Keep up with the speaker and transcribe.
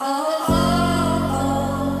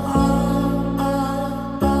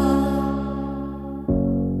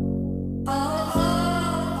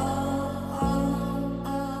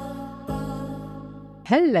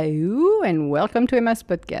Hello and welcome to Emma's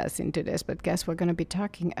podcast. In today's podcast, we're going to be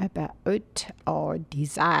talking about our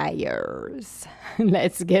desires.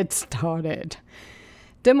 Let's get started.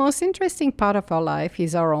 The most interesting part of our life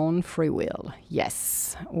is our own free will.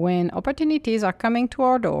 Yes, when opportunities are coming to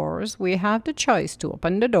our doors, we have the choice to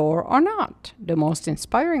open the door or not. The most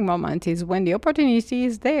inspiring moment is when the opportunity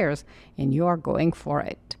is theirs and you are going for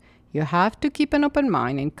it. You have to keep an open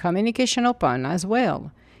mind and communication open as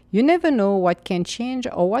well. You never know what can change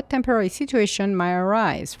or what temporary situation might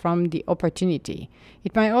arise from the opportunity.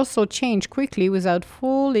 It might also change quickly without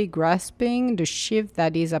fully grasping the shift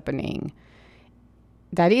that is happening.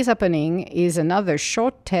 That is happening is another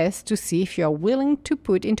short test to see if you are willing to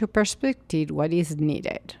put into perspective what is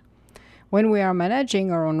needed. When we are managing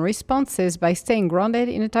our own responses by staying grounded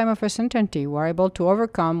in a time of uncertainty, we are able to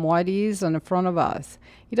overcome what is in front of us.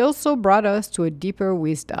 It also brought us to a deeper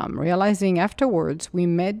wisdom, realizing afterwards we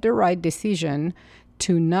made the right decision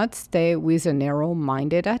to not stay with a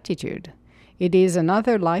narrow-minded attitude. It is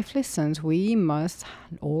another life lesson we must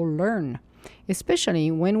all learn, especially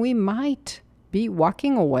when we might be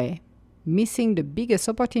walking away, missing the biggest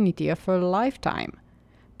opportunity of a lifetime.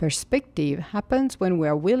 Perspective happens when we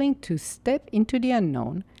are willing to step into the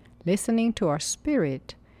unknown, listening to our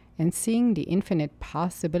spirit, and seeing the infinite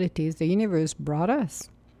possibilities the universe brought us.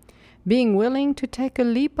 Being willing to take a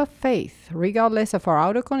leap of faith, regardless of our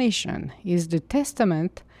outer condition, is the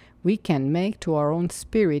testament we can make to our own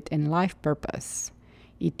spirit and life purpose.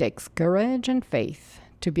 It takes courage and faith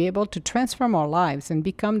to be able to transform our lives and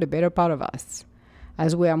become the better part of us.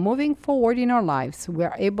 As we are moving forward in our lives, we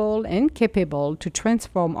are able and capable to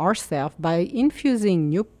transform ourselves by infusing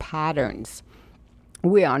new patterns.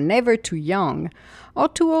 We are never too young or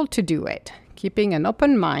too old to do it. Keeping an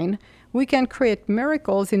open mind, we can create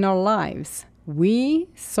miracles in our lives. We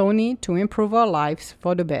so need to improve our lives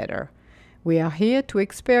for the better. We are here to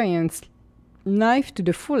experience life to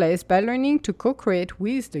the fullest by learning to co-create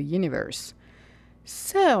with the universe.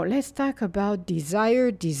 So let's talk about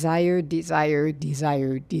desire.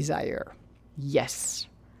 Yes,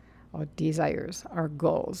 our desires, our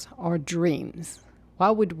goals, our dreams.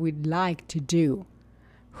 What would we like to do?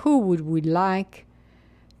 Who would we like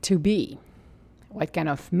to be? What kind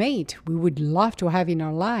of mate we would love to have in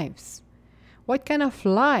our lives? What kind of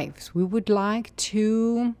lives we would like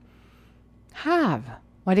to have?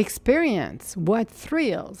 What experience? What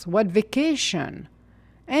thrills? What vacation?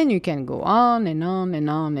 And you can go on and on and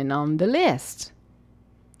on and on the list.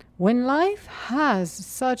 When life has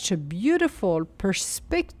such a beautiful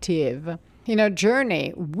perspective in our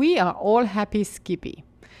journey, we are all happy skippy.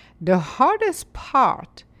 The hardest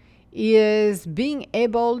part is being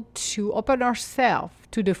able to open ourselves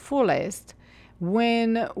to the fullest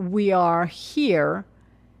when we are here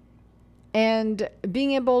and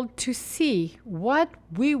being able to see what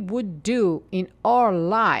we would do in our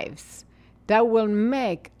lives that will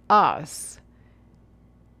make us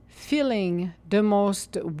feeling the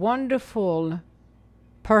most wonderful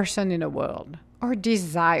person in the world. Our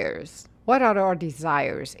desires. What are our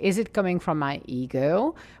desires? Is it coming from my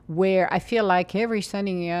ego, where I feel like every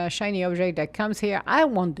shiny object that comes here, I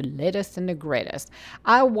want the latest and the greatest.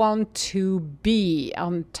 I want to be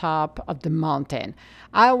on top of the mountain.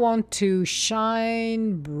 I want to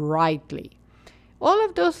shine brightly. All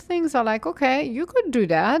of those things are like, okay, you could do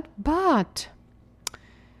that, but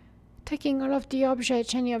taking all of the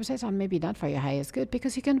objects, shiny objects, are maybe not for your highest good,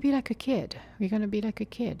 because you're going to be like a kid. You're going to be like a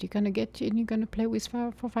kid. You're going to get and you're going to play with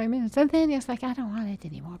for 5 minutes. And then it's like, I don't want it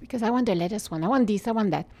anymore because I want the latest one. I want this, I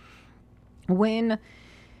want that. When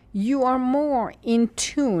you are more in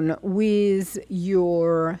tune with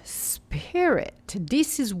your spirit,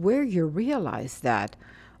 this is where you realize that,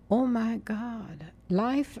 oh my God,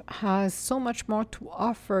 life has so much more to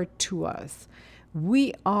offer to us.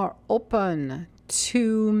 We are open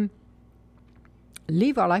to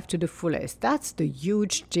live our life to the fullest. That's the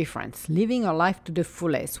huge difference. Living our life to the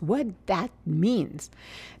fullest. What that means?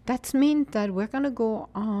 That means that we're going to go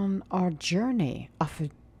on our journey of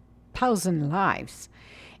 1,000 lives.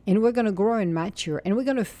 And we're going to grow and mature. And we're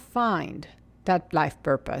going to find that life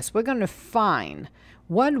purpose. We're going to find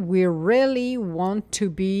what we really want to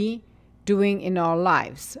be doing in our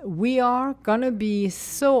lives. We are going to be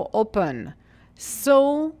so open,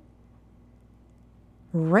 so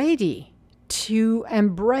ready to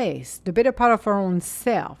embrace the better part of our own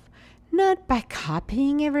self, not by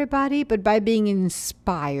copying everybody, but by being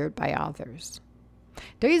inspired by others.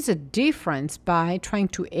 There is a difference by trying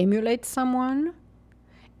to emulate someone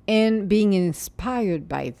and being inspired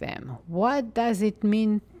by them. What does it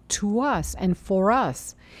mean to us and for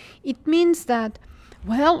us? It means that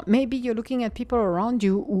Well, maybe you're looking at people around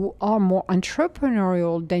you who are more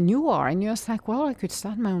entrepreneurial than you are, and you're just like, well, I could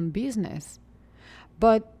start my own business.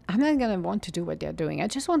 But I'm not going to want to do what they're doing. I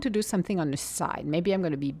just want to do something on the side. Maybe I'm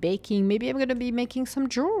going to be baking. Maybe I'm going to be making some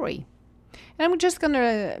jewelry. And I'm just going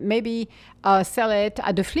to maybe sell it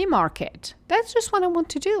at the flea market. That's just what I want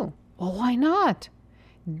to do. Well, why not?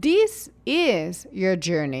 This is your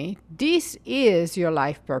journey. This is your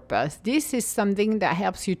life purpose. This is something that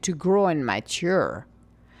helps you to grow and mature.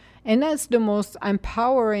 And that's the most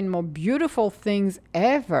empowering, most beautiful things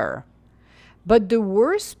ever. But the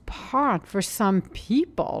worst part for some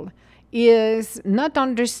people is not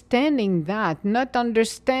understanding that, not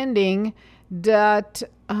understanding that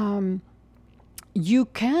you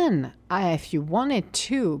can, if you wanted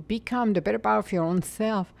to, become the better part of your own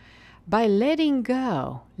self by letting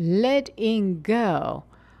go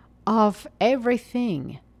of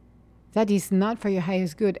everything that is not for your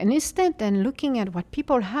highest good. And instead then looking at what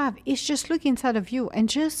people have, is just look inside of you and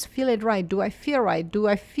just feel it right. Do I feel right? Do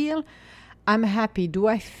I feel I'm happy? Do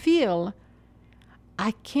I feel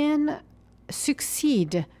I can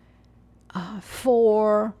succeed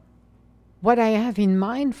for what I have in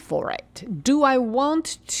mind for it? Do I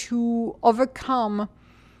want to overcome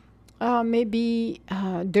maybe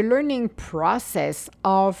the learning process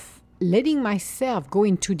of letting myself go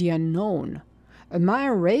into the unknown? Am I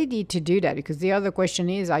ready to do that? Because the other question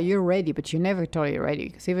is, are you ready? But you're never totally ready.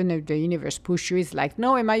 Because even if the universe pushes you, it's like,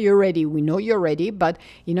 no, Emma, you're ready. We know you're ready. But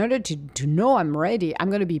in order to know I'm ready, I'm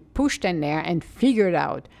going to be pushed in there and figured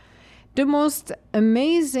out. The most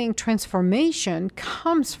amazing transformation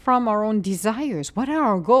comes from our own desires. What are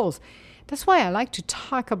our goals? That's why I like to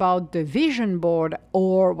talk about the vision board,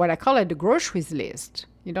 or what I call it, the groceries list.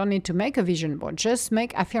 You don't need to make a vision board. Just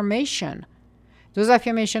make affirmation. Those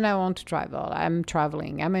affirmations: I want to travel, I'm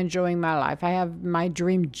traveling, I'm enjoying my life, I have my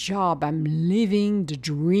dream job, I'm living the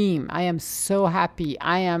dream, I am so happy,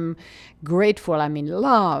 I am grateful, I'm in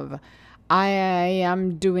love, I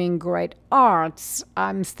am doing great arts,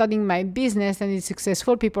 I'm studying my business and it's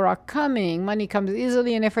successful, people are coming, money comes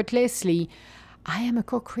easily and effortlessly. I am a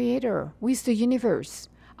co-creator with the universe.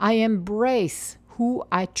 I embrace who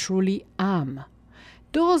I truly am.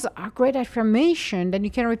 Those are great affirmations that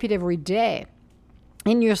you can repeat every day.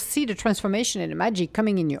 And you'll see the transformation and the magic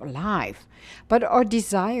coming in your life. But our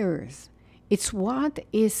desires, it's what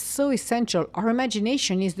is so essential. Our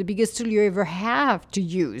imagination is the biggest tool you ever have to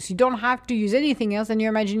use. You don't have to use anything else than your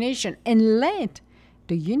imagination. And let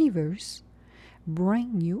the universe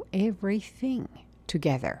bring you everything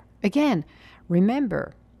together. Again,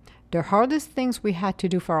 remember, the hardest things we had to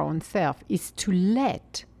do for our own self is to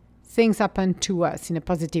let things happen to us in a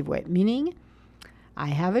positive way. Meaning, I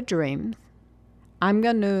have a dream. I'm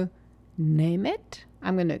going to name it.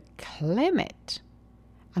 I'm going to claim it.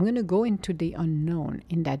 I'm going to go into the unknown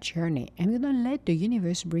in that journey. I'm going to let the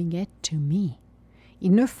universe bring it to me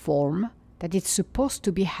in a form that it's supposed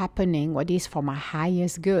to be happening, what is for my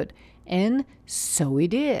highest good. And so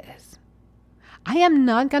it is. I am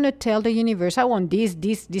not going to tell the universe, I want this,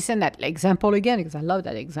 and that. Example again, because I love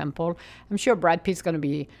that example. I'm sure Brad Pitt's going to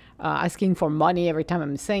be asking for money every time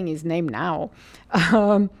I'm saying his name now.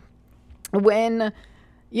 When,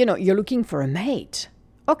 you're looking for a mate.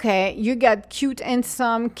 Okay, you got cute,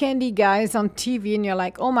 handsome, candy guys on TV, and you're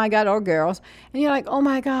like, oh my God, or girls. And you're like, oh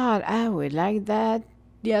my God, I would like that.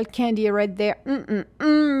 Yeah, candy right there.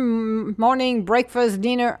 Morning, breakfast,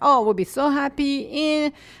 dinner. Oh, we'll be so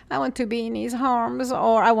happy. I want to be in his arms,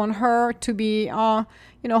 or I want her to be,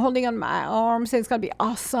 holding on my arms. It's going to be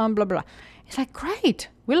awesome, blah, blah. It's like, great.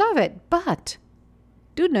 We love it. But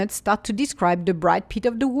do not start to describe the Brad Pitt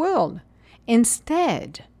of the world.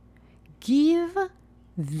 Instead, give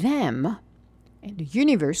them, and the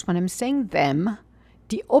universe, when I'm saying them,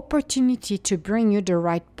 the opportunity to bring you the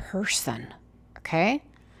right person. Okay?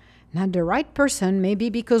 Now, the right person, maybe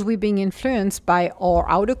because we're being influenced by our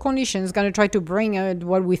outer conditions, going to try to bring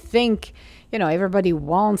what we think. Everybody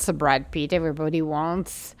wants a Brad Pitt. Everybody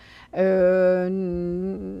wants George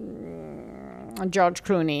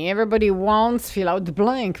Clooney. Everybody wants fill out the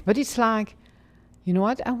blank. But it's like, you know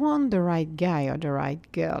what? I want the right guy or the right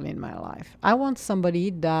girl in my life. I want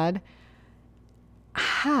somebody that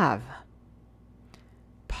have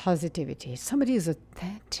positivity. Somebody is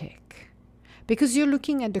authentic. Because you're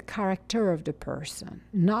looking at the character of the person,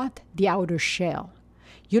 not the outer shell.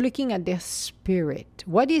 You're looking at their spirit.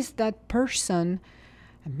 What is that person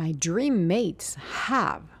my dream mates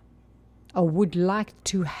have or would like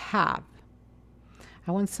to have?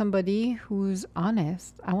 I want somebody who's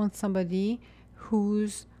honest. I want somebody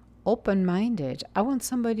who's open-minded. I want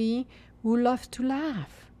somebody who loves to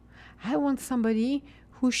laugh. I want somebody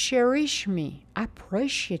who cherish me,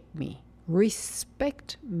 appreciate me,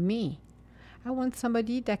 respect me. I want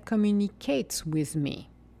somebody that communicates with me.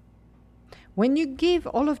 When you give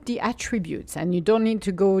all of the attributes, and you don't need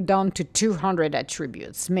to go down to 200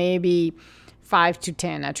 attributes, maybe 5 to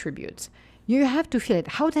 10 attributes, you have to feel it.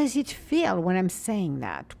 How does it feel when I'm saying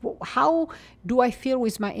that? How do I feel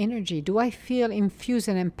with my energy? Do I feel infused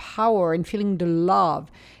and empowered and feeling the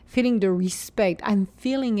love, feeling the respect? I'm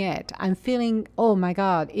feeling it. I'm feeling, oh my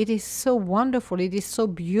God, it is so wonderful. It is so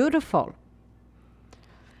beautiful.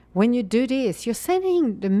 When you do this, you're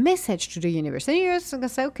sending the message to the universe. And you're just going to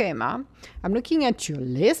say, okay, Mom, I'm looking at your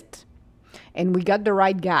list and we got the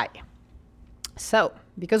right guy. So,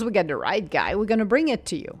 because we got the right guy, we're going to bring it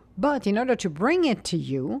to you. But in order to bring it to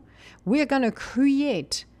you, we're going to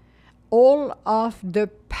create all of the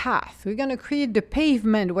path. We're going to create the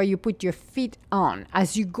pavement where you put your feet on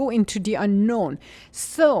as you go into the unknown.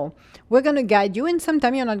 So we're going to guide you, and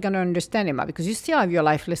sometimes you're not going to understand it, because you still have your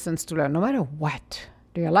life lessons to learn, no matter what.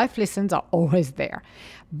 Your life lessons are always there.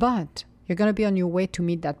 But you're going to be on your way to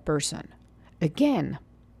meet that person. Again,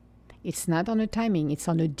 it's not on a timing, it's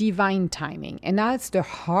on a divine timing. And that's the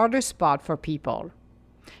hardest part for people.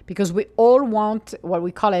 Because we all want what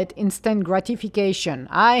we call it instant gratification.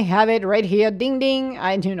 I have it right here, ding ding.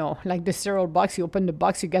 And like the cereal box, you open the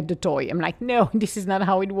box, you get the toy. I'm like, no, this is not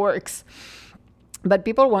how it works. But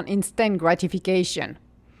people want instant gratification.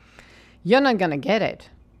 You're not going to get it.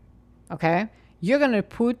 Okay? You're going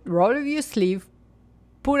to roll up your sleeve,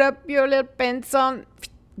 put up your little pants on,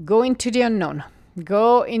 go into the unknown.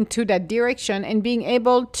 Go into that direction, and being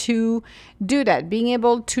able to do that, being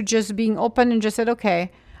able to just being open and just said,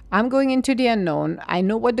 okay, I'm going into the unknown. I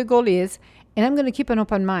know what the goal is, and I'm going to keep an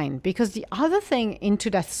open mind. Because the other thing into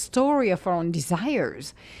that story of our own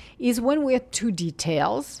desires is when we're too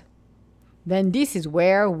details, then this is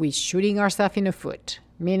where we're shooting ourselves in the foot.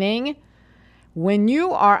 Meaning, when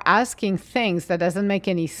you are asking things that doesn't make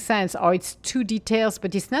any sense, or it's too details,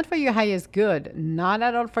 but it's not for your highest good, not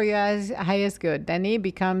at all for your highest good, then it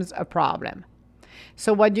becomes a problem.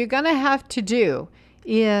 So what you're going to have to do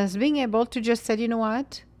is being able to just say, you know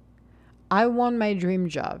what? I want my dream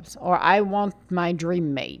jobs, or I want my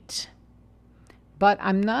dream mate. But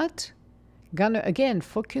I'm not going to, again,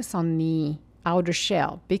 focus on the outer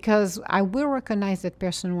shell, because I will recognize that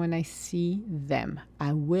person when I see them.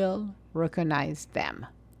 I will recognize them.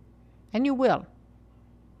 And you will.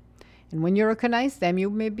 And when you recognize them, you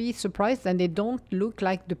may be surprised that they don't look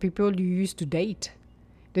like the people you used to date.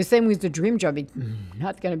 The same with the dream job. It's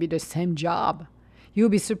not going to be the same job. You'll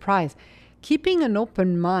be surprised. Keeping an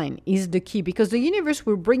open mind is the key, because the universe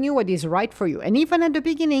will bring you what is right for you. And even at the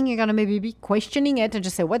beginning, you're going to maybe be questioning it and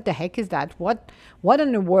just say, what the heck is that? What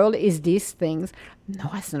in the world is these things? No,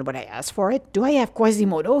 that's not what I asked for it. Do I have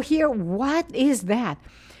Quasimodo here? What is that?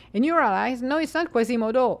 And you realize, no, it's not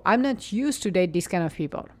Quasimodo. I'm not used to date these kind of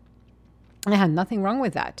people. I had nothing wrong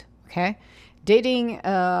with that, okay? Dating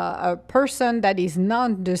a person that is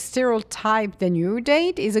not the stereotype that you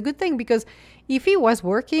date is a good thing, because if it was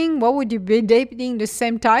working, what would you be dating the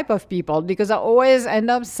same type of people? Because I always end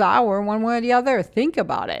up sour one way or the other. Think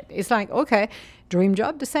about it. It's like, okay, dream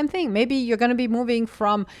job, the same thing. Maybe you're going to be moving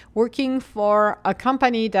from working for a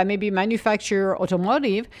company that maybe manufacture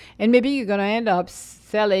automotive, and maybe you're going to end up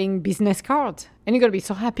selling business cards. And you're going to be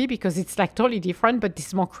so happy because it's like totally different, but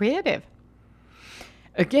it's more creative.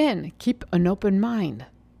 Again, keep an open mind.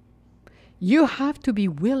 You have to be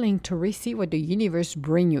willing to receive what the universe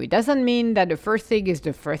brings you. It doesn't mean that the first thing is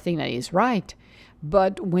the first thing that is right.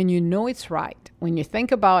 But when you know it's right, when you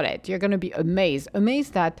think about it, you're going to be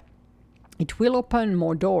amazed that it will open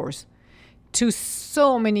more doors to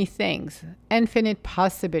so many things, infinite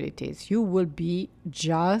possibilities. You will be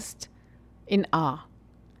just in awe.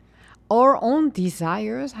 Our own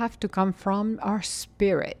desires have to come from our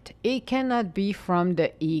spirit. It cannot be from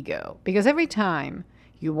the ego. Because every time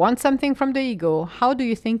you want something from the ego, how do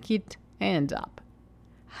you think it ends up?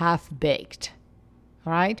 Half-baked.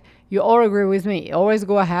 All right? You all agree with me. You always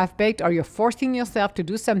go half-baked, or you're forcing yourself to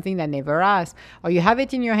do something that never asked. Or you have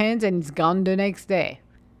it in your hands and it's gone the next day.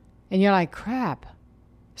 And you're like, crap,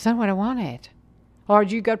 it's not what I wanted. Or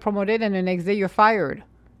you got promoted and the next day you're fired.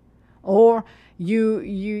 Or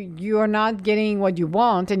you are not getting what you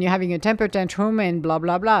want and you're having a temper tantrum and blah,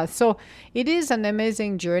 blah, blah. So it is an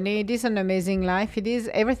amazing journey. It is an amazing life.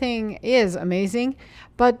 Everything is amazing.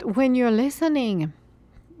 But when you're listening,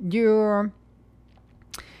 when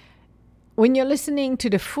you're listening to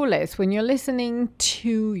the fullest, when you're listening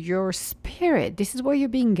to your spirit, this is where you're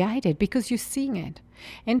being guided because you're seeing it.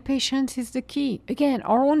 And patience is the key. Again,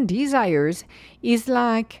 our own desires is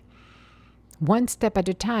like one step at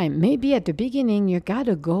a time. Maybe at the beginning, you got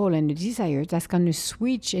a goal and a desire that's going to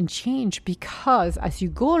switch and change because as you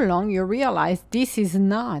go along, you realize this is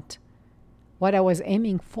not what I was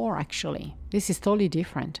aiming for, actually. This is totally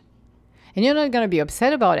different. And you're not going to be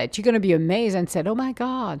upset about it. You're going to be amazed and say, oh my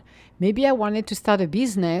God, maybe I wanted to start a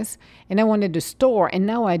business and I wanted a store and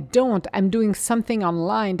now I don't. I'm doing something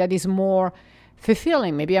online that is more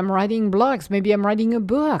fulfilling. Maybe I'm writing blogs. Maybe I'm writing a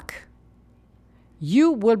book.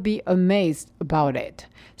 You will be amazed about it.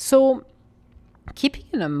 So keeping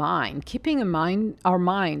in mind, our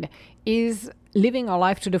mind is living our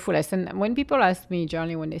life to the fullest. And when people ask me,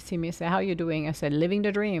 generally, when they see me, say, how are you doing? I said, living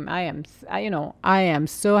the dream. I am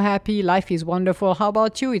so happy. Life is wonderful. How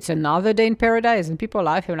about you? It's another day in paradise. And people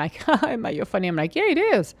laugh. I'm like, you're funny. I'm like, yeah, it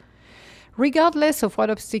is. Regardless of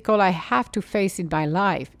what obstacle I have to face in my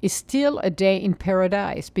life, it's still a day in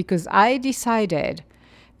paradise because I decided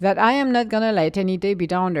that I am not going to let any Debbie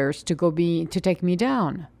Downers to take me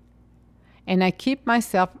down. And I keep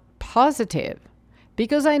myself positive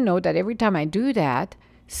because I know that every time I do that,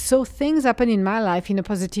 so things happen in my life in a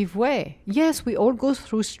positive way. Yes, we all go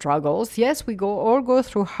through struggles. Yes, we all go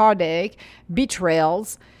through heartache,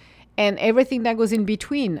 betrayals, and everything that goes in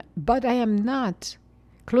between. But I am not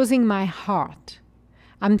closing my heart.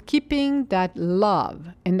 I'm keeping that love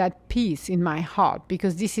and that peace in my heart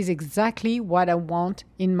because this is exactly what I want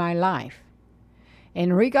in my life.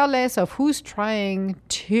 And regardless of who's trying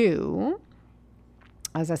to,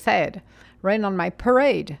 as I said, rain on my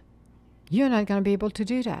parade, you're not going to be able to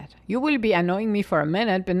do that. You will be annoying me for a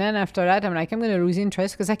minute, but then after that, I'm going to lose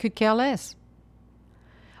interest because I could care less.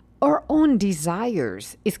 Our own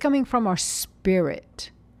desires is coming from our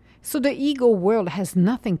spirit. So the ego world has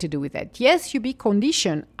nothing to do with it. Yes, you be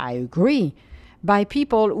conditioned, I agree, by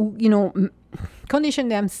people who, condition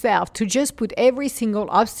themselves to just put every single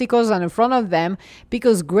obstacles on in front of them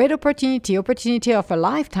because great opportunity of a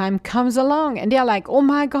lifetime comes along. And they're like, oh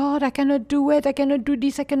my God, I cannot do it. I cannot do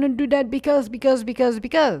this. I cannot do that because.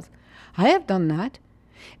 I have done that.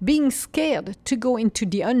 Being scared to go into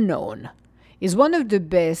the unknown is one of the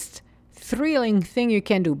best thrilling thing you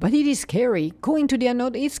can do, but it is scary. Going to the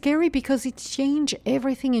unknown is scary because it changes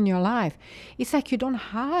everything in your life. It's like you don't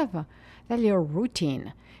have that little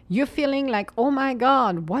routine. You're feeling like, oh my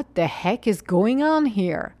God, what the heck is going on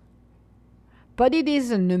here? But it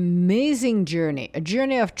is an amazing journey, a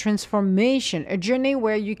journey of transformation, a journey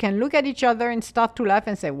where you can look at each other and start to laugh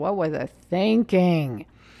and say, what was I thinking?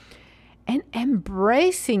 And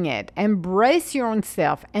embracing it, embrace your own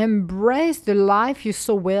self, embrace the life you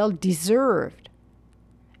so well deserved.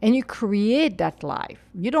 And you create that life.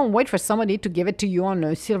 You don't wait for somebody to give it to you on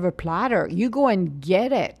a silver platter. You go and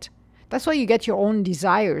get it. That's why you get your own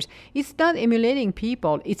desires. It's not emulating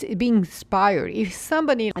people. It's being inspired. If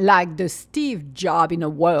somebody like the Steve Jobs in the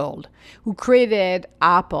world who created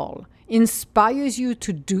Apple inspires you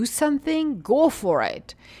to do something, go for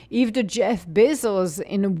it. If the Jeff Bezos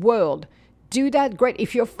in the world do that, great.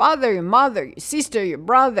 If your father, your mother, your sister, your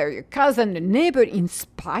brother, your cousin, the neighbor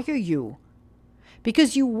inspire you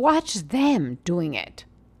because you watch them doing it.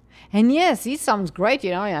 And yes, it sounds great,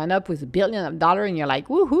 you end up with $1 billion and you're like,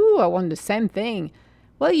 woohoo, I want the same thing.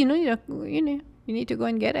 Well, you need to go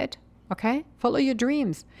and get it. Okay? Follow your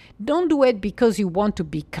dreams. Don't do it because you want to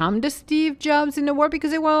become the Steve Jobs in the world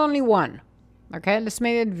because there were only one. Okay? Let's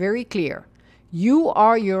make it very clear. You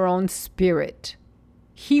are your own spirit.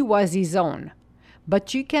 He was his own.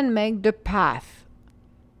 But you can make the path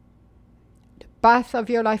of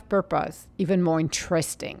your life purpose even more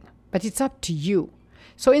interesting. But it's up to you.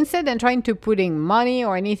 So instead of trying to putting money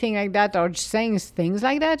or anything like that or just saying things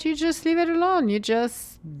like that, you just leave it alone. You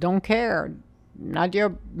just don't care. Not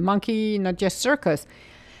your monkey, not your circus.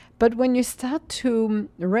 But when you start to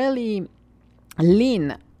really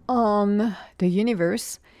lean on the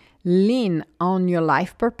universe, lean on your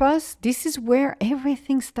life purpose, this is where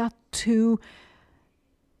everything starts to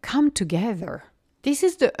come together. This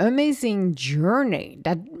is the amazing journey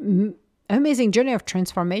of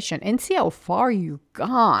transformation, and see how far you've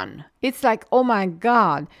gone. It's like, oh my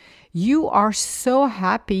God, you are so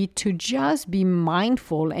happy to just be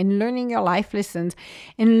mindful and learning your life lessons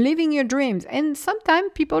and living your dreams. And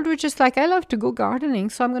sometimes people do just like, I love to go gardening,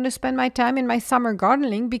 so I'm going to spend my time in my summer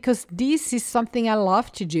gardening because this is something I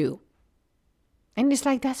love to do. And it's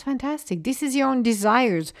like, that's fantastic. This is your own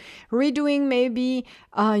desires. Redoing maybe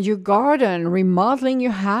your garden, remodeling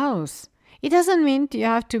your house. It doesn't mean you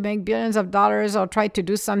have to make billions of dollars or try to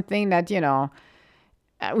do something that,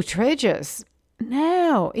 outrageous.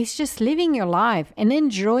 No, it's just living your life and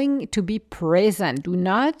enjoying to be present. Do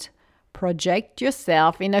not project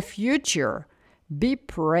yourself in a future. Be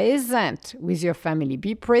present with your family.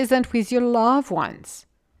 Be present with your loved ones.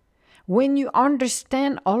 When you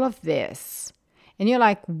understand all of this, and you're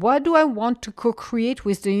like, what do I want to co-create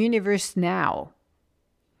with the universe now?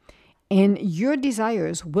 And your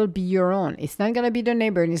desires will be your own. It's not going to be the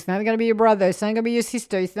neighbor. It's not going to be your brother. It's not going to be your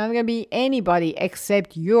sister. It's not going to be anybody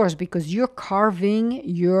except yours, because you're carving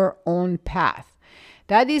your own path.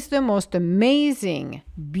 That is the most amazing,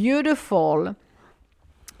 beautiful,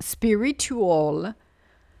 spiritual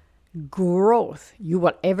growth you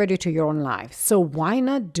will ever do to your own life. So why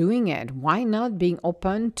not doing it? Why not being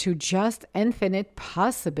open to just infinite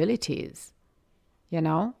possibilities? You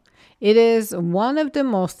know? It is one of the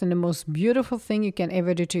most and the most beautiful thing you can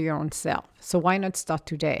ever do to your own self. So why not start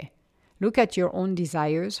today? Look at your own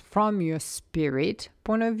desires from your spirit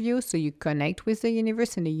point of view, so you connect with the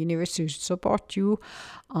universe, and the universe will support you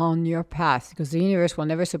on your path, because the universe will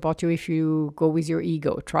never support you if you go with your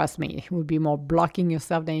ego. Trust me, it will be more blocking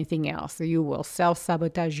yourself than anything else. So you will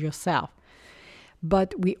self-sabotage yourself.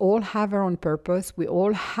 But we all have our own purpose. We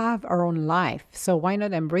all have our own life. So why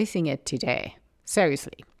not embracing it today?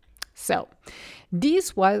 Seriously. So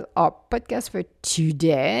this was our podcast for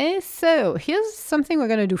today. So here's something we're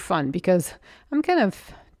going to do fun, because I'm kind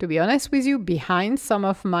of, to be honest with you, behind some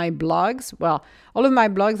of my blogs. Well, all of my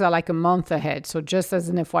blogs are like a month ahead. So just as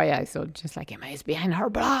an FYI, so just like, Emma is behind her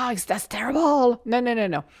blogs. That's terrible.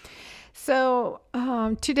 No. So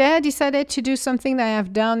today I decided to do something that I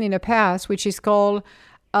have done in the past, which is called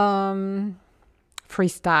freestyle.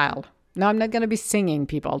 Now, I'm not going to be singing,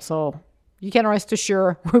 people. So you can rest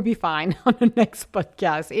assured we'll be fine on the next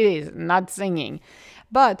podcast. It is not singing.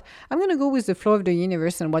 But I'm going to go with the flow of the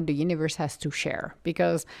universe and what the universe has to share,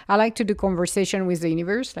 because I like to do conversation with the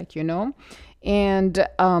universe, like you know. And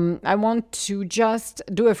I want to just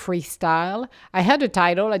do a freestyle. I had a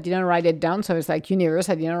title. I didn't write it down. So it's like universe.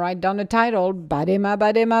 I didn't write down the title. Badema.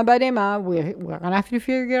 We're going to have to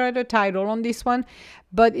figure out a title on this one.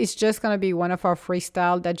 But it's just going to be one of our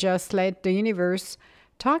freestyle that just let the universe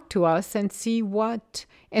talk to us and see what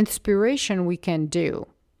inspiration we can do.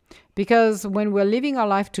 Because when we're living our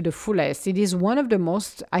life to the fullest, it is one of the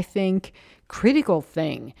most, I think, critical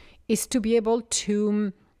thing is to be able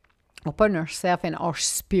to open ourselves and our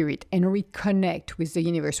spirit and reconnect with the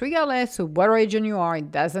universe. Regardless of what region you are,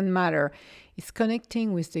 it doesn't matter. It's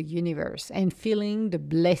connecting with the universe and feeling the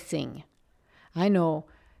blessing. I know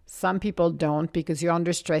some people don't, because you're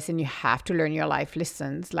under stress and you have to learn your life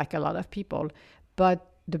lessons like a lot of people. But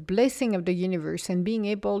the blessing of the universe and being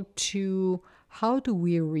able to, how do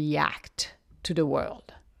we react to the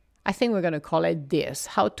world? I think we're going to call it this,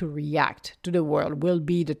 how to react to the world will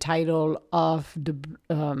be the title of the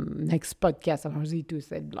next podcast of our Z2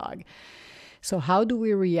 Said blog. So how do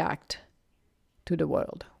we react to the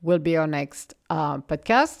world will be our next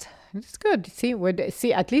podcast. It's good.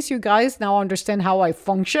 See, at least you guys now understand how I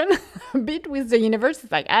function a bit with the universe.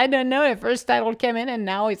 It's like, I don't know, the first title came in, and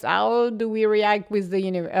now it's how do we react with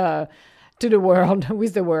the to the world,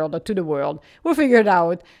 with the world, or to the world. We'll figure it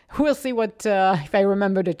out. We'll see what, if I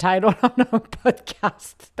remember the title on our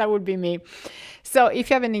podcast. That would be me. So if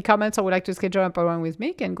you have any comments or would like to schedule an appointment with me,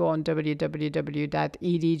 you can go on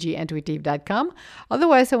www.edgintuitive.com.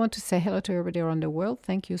 Otherwise, I want to say hello to everybody around the world.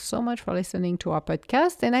 Thank you so much for listening to our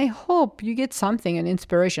podcast. And I hope you get something, an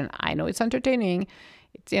inspiration. I know it's entertaining.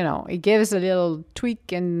 It's, it gives a little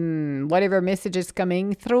tweak and whatever message is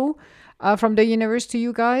coming through from the universe to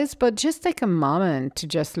you guys. But just take a moment to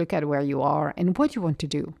just look at where you are and what you want to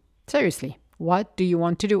do. Seriously, what do you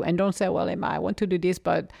want to do? And don't say, well, Emma, I want to do this,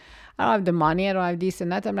 but I don't have the money, I don't have this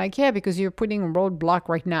and that. I'm like, yeah, because you're putting a roadblock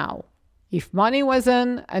right now. If money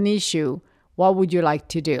wasn't an issue, what would you like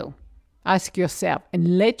to do? Ask yourself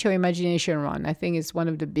and let your imagination run. I think it's one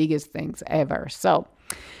of the biggest things ever. So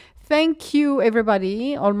thank you,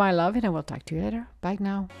 everybody. All my love, and I will talk to you later. Bye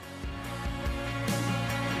now.